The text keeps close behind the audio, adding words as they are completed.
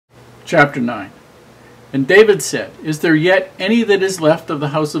Chapter 9. And David said, Is there yet any that is left of the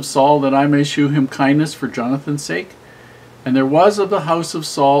house of Saul, that I may shew him kindness for Jonathan's sake? And there was of the house of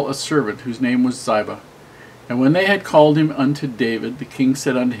Saul a servant, whose name was Ziba. And when they had called him unto David, the king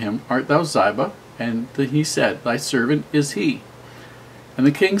said unto him, Art thou Ziba? And he said, Thy servant is he. And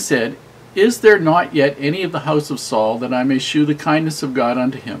the king said, Is there not yet any of the house of Saul, that I may shew the kindness of God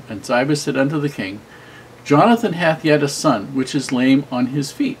unto him? And Ziba said unto the king, Jonathan hath yet a son, which is lame on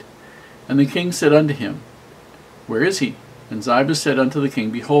his feet. And the king said unto him, Where is he? And Ziba said unto the king,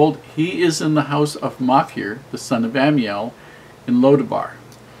 Behold, he is in the house of Machir, the son of Ammiel, in Lodabar.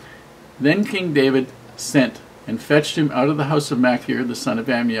 Then King David sent and fetched him out of the house of Machir, the son of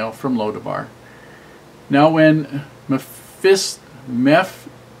Ammiel, from Lodabar. Now when Mephibosheth,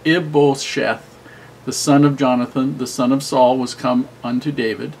 the son of Jonathan, the son of Saul, was come unto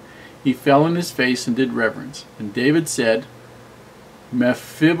David, he fell on his face and did reverence. And David said,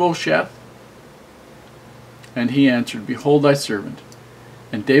 Mephibosheth? And he answered, Behold thy servant.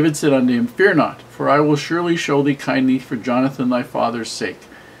 And David said unto him, Fear not, for I will surely show thee kindness for Jonathan thy father's sake,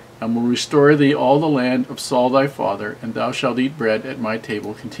 and will restore thee all the land of Saul thy father, and thou shalt eat bread at my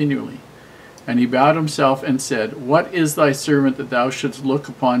table continually. And he bowed himself and said, What is thy servant, that thou shouldst look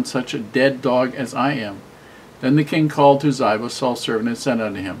upon such a dead dog as I am? Then the king called to Ziba, Saul's servant, and said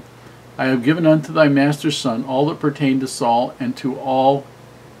unto him, I have given unto thy master's son all that pertained to Saul, and to all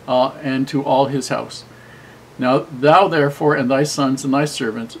his house. Now thou therefore and thy sons and thy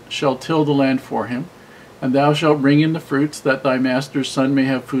servants shall till the land for him, and thou shalt bring in the fruits, that thy master's son may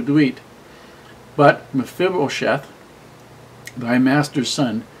have food to eat. But Mephibosheth, thy master's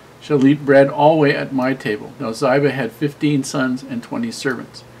son, shall eat bread alway at my table. Now Ziba had 15 sons and 20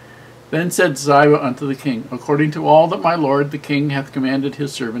 servants. Then said Ziba unto the king, According to all that my lord the king hath commanded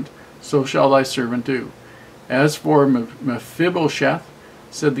his servant, so shall thy servant do. As for Mephibosheth,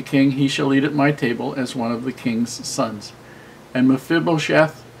 said the king, he shall eat at my table as one of the king's sons. And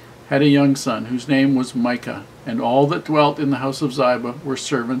Mephibosheth had a young son, whose name was Micah, and all that dwelt in the house of Ziba were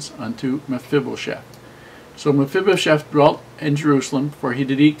servants unto Mephibosheth. So Mephibosheth dwelt in Jerusalem, for he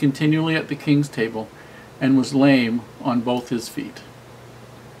did eat continually at the king's table, and was lame on both his feet.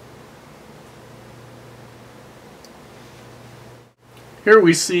 Here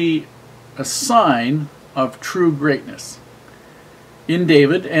we see a sign of true greatness in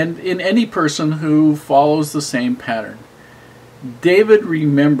David and in any person who follows the same pattern. David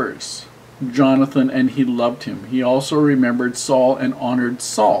remembers Jonathan and he loved him. He also remembered Saul and honored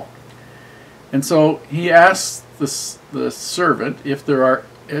Saul. And so he asks the servant if there are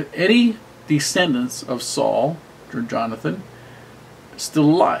any descendants of Saul or Jonathan still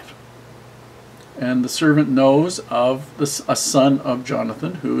alive. And the servant knows of a son of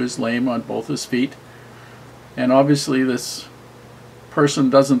Jonathan who is lame on both his feet. And obviously this person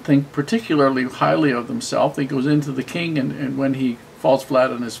doesn't think particularly highly of himself. He goes into the king, and when he falls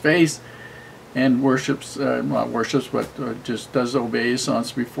flat on his face and worships, not worships, but just does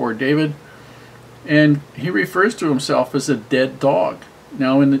obeisance before David, and he refers to himself as a dead dog.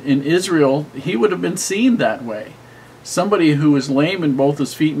 Now in Israel, he would have been seen that way. Somebody who was lame in both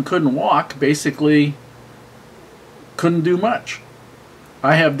his feet and couldn't walk basically couldn't do much.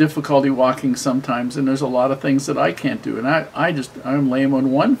 I have difficulty walking sometimes, and there's a lot of things that I can't do, and I'm lame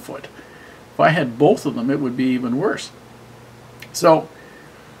on one foot. If I had both of them, it would be even worse. So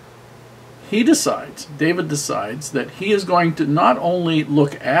David decides that he is going to not only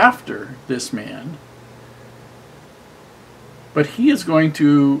look after this man, but he is going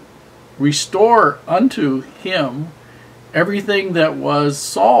to restore unto him everything that was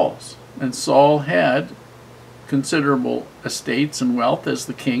Saul's. And Saul had considerable estates and wealth as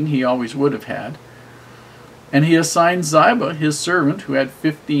the king. He always would have had. And he assigned Ziba, his servant, who had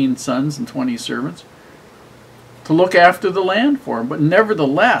 15 sons and 20 servants, to look after the land for him. But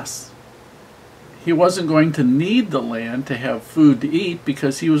nevertheless, he wasn't going to need the land to have food to eat,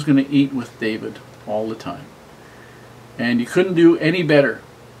 because he was going to eat with David all the time. And you couldn't do any better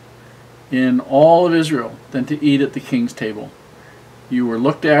in all of Israel than to eat at the king's table. You were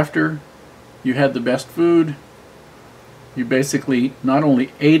looked after, you had the best food, you basically not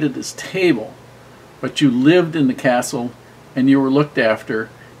only ate at his table, but you lived in the castle, and you were looked after,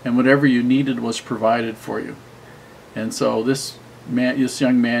 and whatever you needed was provided for you. And so this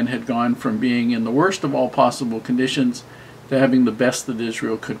young man had gone from being in the worst of all possible conditions to having the best that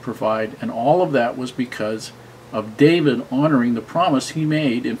Israel could provide, and all of that was because of David honoring the promise he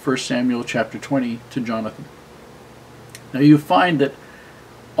made in 1 Samuel chapter 20 to Jonathan. Now you find that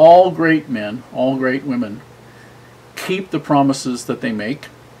all great men, all great women, keep the promises that they make.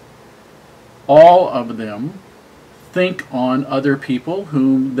 All of them think on other people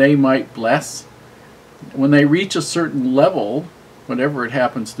whom they might bless. When they reach a certain level, whatever it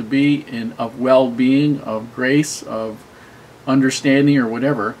happens to be, of well-being, of grace, of understanding, or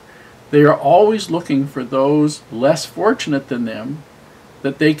whatever, they are always looking for those less fortunate than them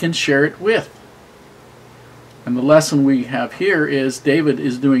that they can share it with. And the lesson we have here is David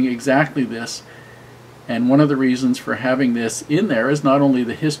is doing exactly this. And one of the reasons for having this in there is not only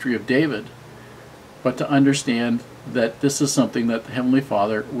the history of David, but to understand that this is something that the Heavenly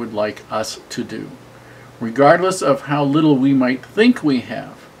Father would like us to do. Regardless of how little we might think we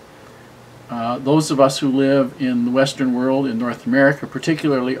have, those of us who live in the Western world, in North America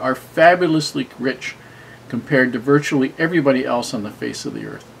particularly, are fabulously rich compared to virtually everybody else on the face of the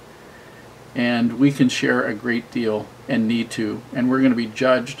earth. And we can share a great deal and need to, and we're going to be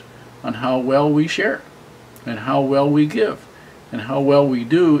judged on how well we share and how well we give and how well we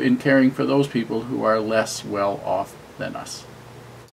do in caring for those people who are less well off than us.